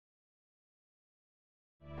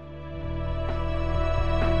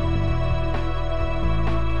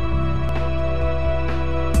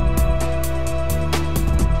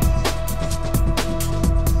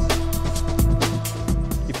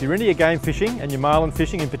you're into your game fishing and your marlin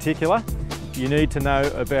fishing in particular, you need to know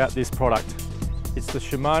about this product. It's the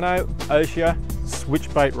Shimano Ocea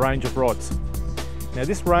Switchbait range of rods. Now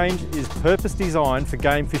this range is purpose designed for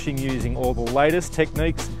game fishing using all the latest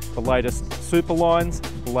techniques, the latest super lines,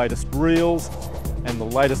 the latest reels and the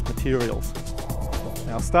latest materials.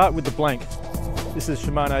 Now I'll start with the blank. This is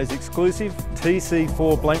Shimano's exclusive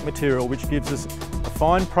TC4 blank material, which gives us a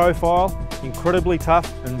fine profile, incredibly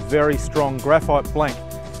tough and very strong graphite blank.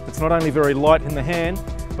 It's not only very light in the hand,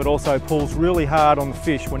 but also pulls really hard on the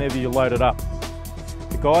fish whenever you load it up.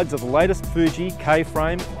 The guides are the latest Fuji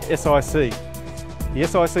K-frame SIC. The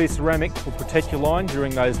SIC ceramic will protect your line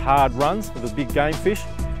during those hard runs with a big game fish,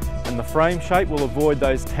 and the frame shape will avoid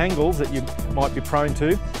those tangles that you might be prone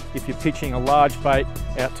to if you're pitching a large bait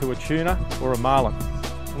out to a tuna or a marlin.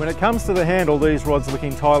 When it comes to the handle, these rods look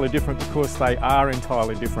entirely different because they are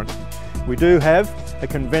entirely different. We do have a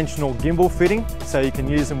conventional gimbal fitting, so you can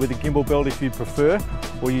use them with a gimbal belt if you prefer,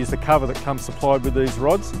 or use the cover that comes supplied with these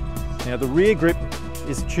rods. Now the rear grip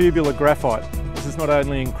is tubular graphite. This is not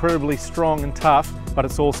only incredibly strong and tough, but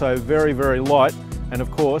it's also very, very light, and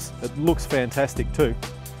of course it looks fantastic too.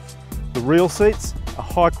 The reel seats are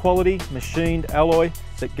high quality machined alloy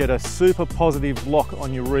that get a super positive lock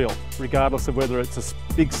on your reel, regardless of whether it's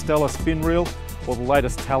a big Stella spin reel or the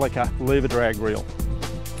latest Talica lever drag reel.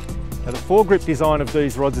 Now the foregrip design of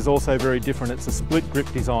these rods is also very different. It's a split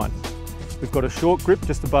grip design. We've got a short grip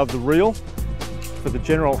just above the reel for the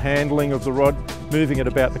general handling of the rod, moving it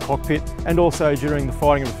about the cockpit, and also during the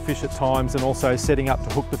fighting of the fish at times, and also setting up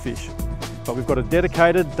to hook the fish. But we've got a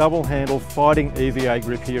dedicated double handle fighting EVA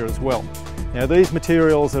grip here as well. Now these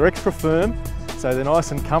materials are extra firm, so they're nice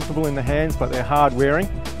and comfortable in the hands, but they're hard wearing,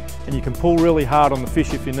 and you can pull really hard on the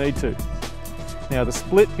fish if you need to. Now the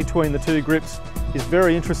split between the two grips is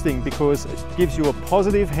very interesting because it gives you a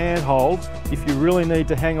positive handhold if you really need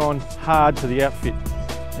to hang on hard to the outfit.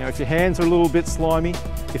 Now if your hands are a little bit slimy,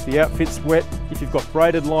 if the outfit's wet, if you've got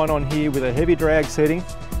braided line on here with a heavy drag setting,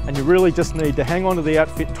 and you really just need to hang on to the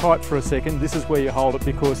outfit tight for a second, this is where you hold it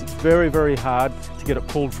because it's very, very hard to get it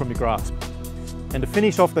pulled from your grasp. And to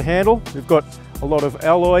finish off the handle, we've got a lot of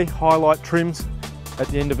alloy highlight trims at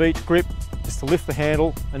the end of each grip, just to lift the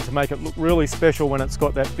handle and to make it look really special when it's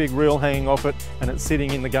got that big reel hanging off it and it's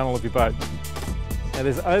sitting in the gunnel of your boat. Now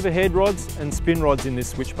there's overhead rods and spin rods in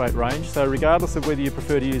this Switchbait range, so regardless of whether you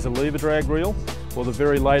prefer to use a lever drag reel or the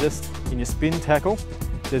very latest in your spin tackle,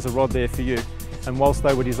 there's a rod there for you. And whilst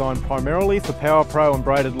they were designed primarily for Power Pro and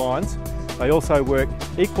braided lines, they also work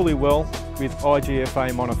equally well with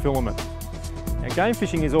IGFA monofilament. Now game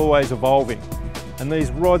fishing is always evolving, and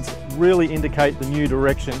these rods really indicate the new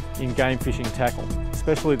direction in game fishing tackle,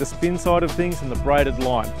 especially the spin side of things and the braided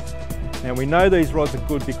line. Now we know these rods are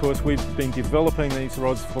good because we've been developing these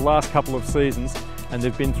rods for the last couple of seasons, and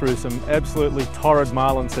they've been through some absolutely torrid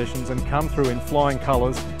marlin sessions and come through in flying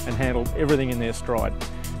colours and handled everything in their stride.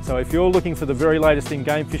 So if you're looking for the very latest in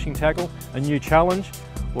game fishing tackle, a new challenge,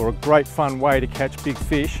 or a great fun way to catch big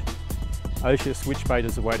fish, Ocea Switchbait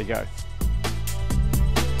is the way to go.